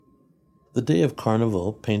The Day of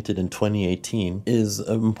Carnival, painted in 2018, is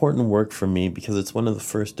an important work for me because it's one of the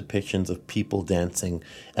first depictions of people dancing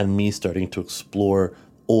and me starting to explore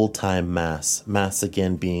old time mass. Mass,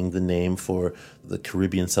 again, being the name for the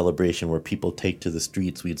Caribbean celebration where people take to the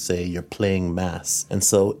streets. We'd say, you're playing mass. And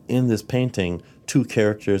so in this painting, two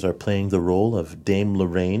characters are playing the role of Dame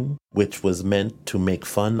Lorraine, which was meant to make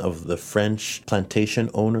fun of the French plantation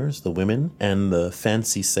owners, the women, and the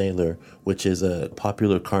Fancy Sailor, which is a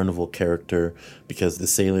popular carnival character because the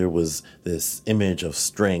sailor was this image of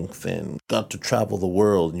strength and got to travel the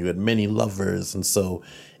world, and you had many lovers. And so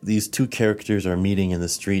these two characters are meeting in the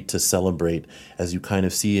street to celebrate as you kind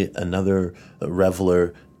of see another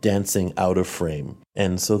reveler dancing out of frame.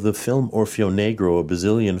 And so the film Orfeo Negro, a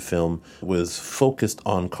Brazilian film, was focused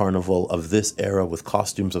on carnival of this era with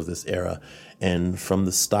costumes of this era. And from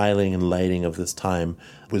the styling and lighting of this time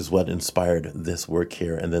was what inspired this work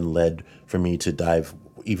here and then led for me to dive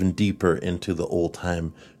even deeper into the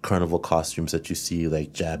old-time carnival costumes that you see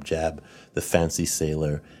like Jab Jab, the Fancy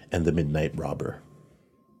Sailor, and the Midnight Robber.